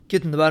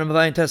Gittin the bottom of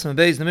Ayin Testament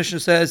Beis, the Mishnah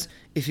says,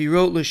 if he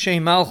wrote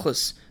L'Shem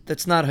Malchus,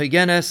 that's not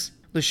Huygenes,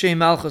 L'Shem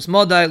Malchus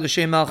Modai,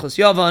 L'Shem Malchus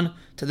Yavan,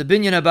 to the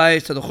Binyan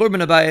Abayis, to the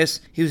Churban Abayis,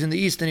 he was in the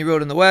east and he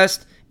wrote in the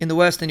west and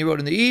he wrote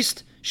in the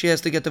east, she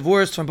has to get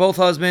divorced from both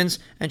husbands,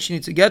 and she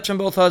needs to get from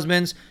both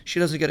husbands. She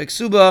doesn't get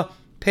Iksuba,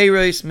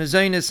 Peiros,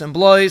 Mezainis, and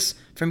Blois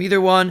from either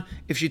one.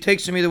 If she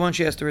takes from either one,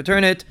 she has to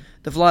return it.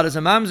 The Vlad is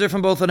a mamzer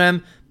from both of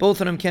them.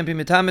 Both of them can't be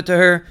mitamet to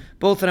her.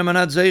 Both of them are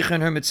not zeicha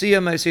in her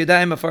mitziyah, ma'aseh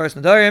yadayim, afaras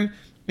nadarim.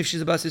 If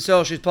she's a Bas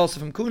Yisrael, she's Palsa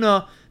from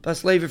Kuna,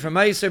 Bas Levi from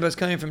Meiser, Bas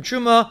Kaim from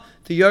Truma.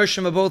 The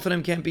Yarshim of both of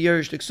them can't be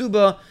Yerush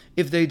Teksuba.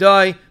 If they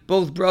die,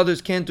 both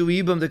brothers can't do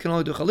Yibam, they can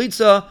only do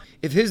Chalitza.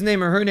 If his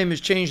name or her name is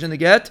changed in the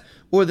get,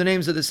 or the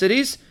names of the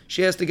cities,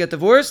 she has to get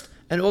divorced,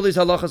 and all these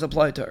halachas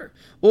apply to her.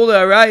 All the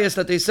arayas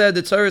that they said,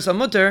 the Tzaris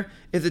HaMutter,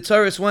 if the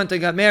Tzaris went and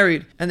got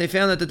married, and they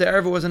found out that the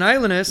Erva was an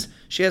islandess,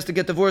 she has to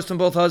get divorced from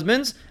both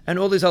husbands, and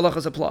all these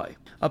halachas apply.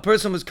 A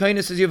person was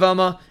kindness as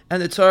Yavama,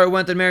 and the Tsar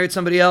went and married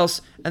somebody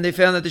else, and they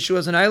found that she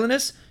was an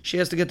islandess, she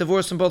has to get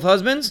divorced from both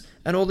husbands,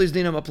 and all these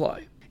dinim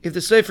apply. If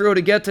the Sefer wrote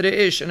a get to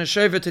the Ish and a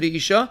Sheva to the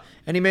Isha,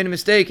 and he made a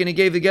mistake and he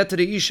gave the get to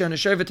the Isha and a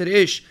Sheva to the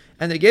Ish,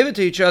 and they gave it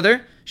to each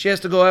other, she has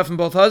to go out from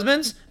both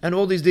husbands, and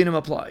all these dinim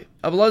apply.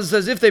 Abelazar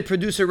says if they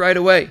produce it right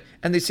away,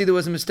 and they see there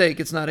was a mistake,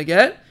 it's not a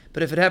get,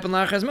 but if it happened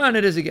lachazman,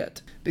 it is a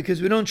get.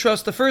 Because we don't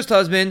trust the first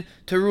husband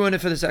to ruin it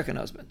for the second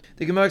husband.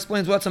 The Gemara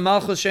explains what's a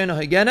Malchus Sheina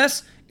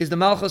Hagenes, is the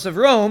Malchus of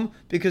Rome,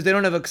 because they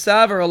don't have a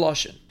Ksav or a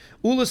Lashon.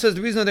 Ula says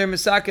the reason why they're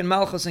Misak and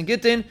Malchus and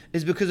Gittin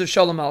is because of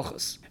Shalom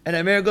Malchus. And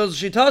Amir goes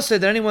to Shita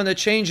said that anyone that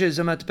changes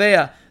a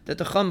matbeah that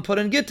the Chum put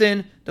in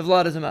Gittin, the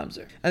Vlad is a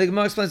Mamzer. And the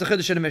Gemara explains the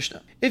Chiddush of the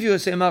Mishnah. If you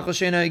would say Malchus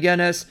Sheina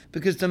Hagenes,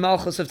 because it's the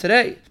Malchus of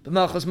today, but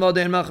Malchus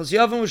Modeh and Malchus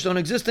Yavin, which don't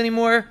exist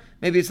anymore,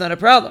 maybe it's not a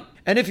problem.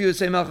 And if you would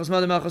say Malchus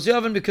Modeh and Malchus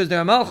Yavin, because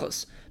they're a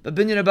Malchus, but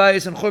Binyan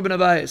Abayis and Churban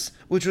Abayis,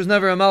 which was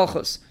never a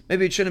Malchus,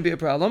 maybe it shouldn't be a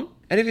problem.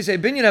 And if you say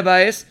Binyan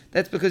Abayis,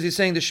 that's because he's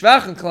saying the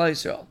Shvach in Klal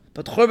Yisrael.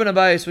 But Churban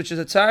Abayis, which is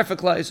a Tsar for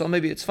Klal Yisrael,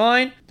 maybe it's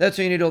fine. That's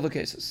why you need all the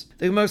cases.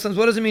 The Gemara explains,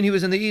 what does it mean he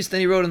was in the east and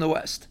he wrote in the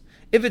west?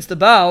 If it's the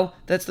Baal,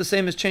 that's the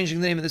same as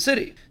changing the name of the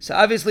city. So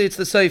obviously it's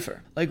the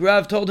Sefer. Like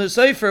Rav told his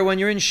Sefer, when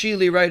you're in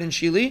Shili, write in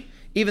Shili,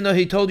 even though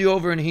he told you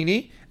over in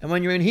Hini. And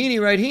when you're in Hini,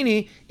 write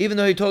Hini, even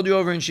though he told you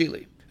over in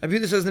Shili. Rabbi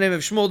Yehuda says the name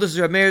of Shmuel, this is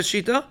Rab Meir's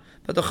Shita.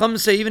 But the Chum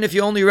say even if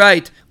you only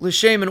write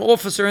L'Shem, an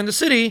officer in the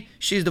city,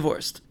 she's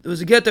divorced. There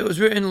was a get that was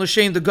written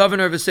L'Shem, the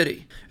governor of a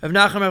city. Rav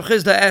Nachman Rav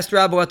Chizda asked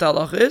Rabbi what the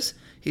halach is.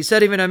 He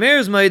said even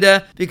Amir's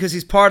Maida because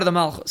he's part of the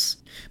Malchus.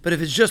 But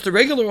if it's just a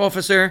regular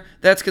officer,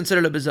 that's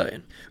considered a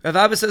Bezayin. Rav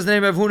Abba says the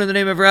name of Huna and the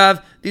name of Rav.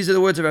 These are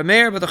the words of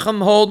Amir, but the Chum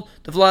hold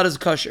the Vlad is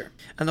kosher.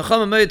 And the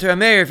Chum made to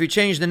Amir, if you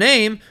change the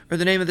name or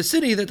the name of the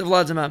city, that the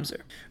Vlad's a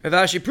Mamzer. Rav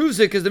Ashi proves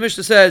it because the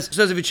Mishnah says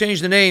if you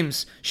change the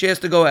names, she has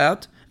to go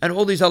out, and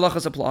all these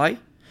halachas apply.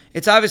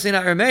 It's obviously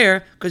not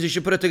Rameir because you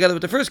should put it together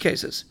with the first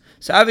cases.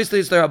 So obviously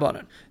it's the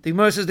Rabbanan. The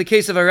Gemara says the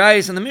case of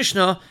Arayis and the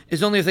Mishnah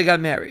is only if they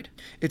got married.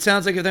 It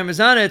sounds like if they're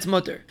Mizana, it's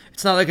Mutter.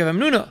 It's not like if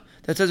Amnuna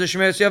that says a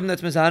Shemeres Yavim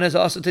that's Mizana is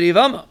also to the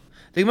Yavama.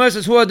 The Gemara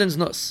says Huadin's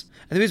Nus.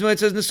 And the reason why it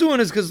says Nisuan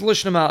is because it's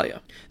Lishna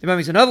Amalia. The Gemara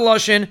makes another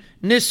Lashon,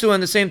 Nisu,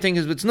 and the same thing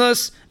is with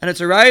Nus, and it's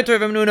a Rayator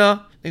of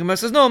Amnuna. The Gemara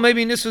says no,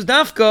 maybe Nisu's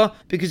Dafka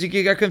because you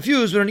get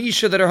confused with an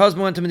Isha that her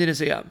husband went to Medina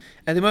Sayyam.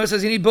 And the Gemara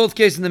says you need both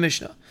cases in the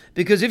Mishnah.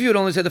 Because if you would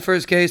only say the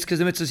first case because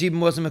the Mitzvah Yibam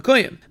wasn't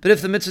Mekoyim. But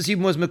if the Mitzvah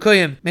Yibam was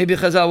Mekoyim, maybe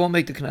Chazal won't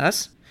make the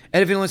Knas.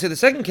 And if you only say the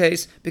second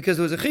case, because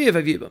there was a Chiyav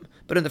of Yibam.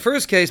 But in the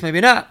first case,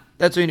 maybe not.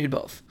 That's why you need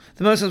both. The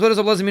Gemara says what does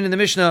Allah mean in the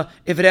Mishnah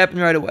if it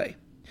happened right away?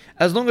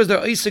 As long as they're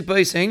Isik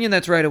Ba'Isainian,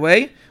 that's right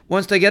away.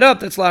 Once they get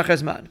up, that's Lach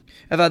Hazman.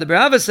 Avad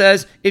Barava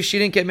says if she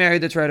didn't get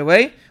married, that's right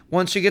away.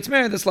 Once she gets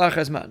married, that's Lach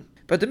Hazman.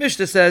 But the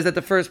Mishnah says that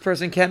the first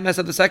person can't mess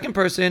up the second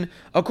person.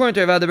 According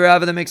to Avad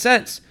Barava, that makes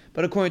sense.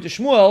 But according to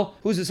Shmuel,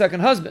 who's the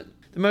second husband?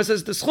 The Gemara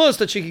says the schus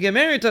that she could get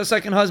married to a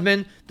second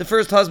husband, the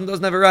first husband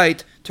doesn't have a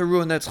right to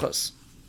ruin that schus.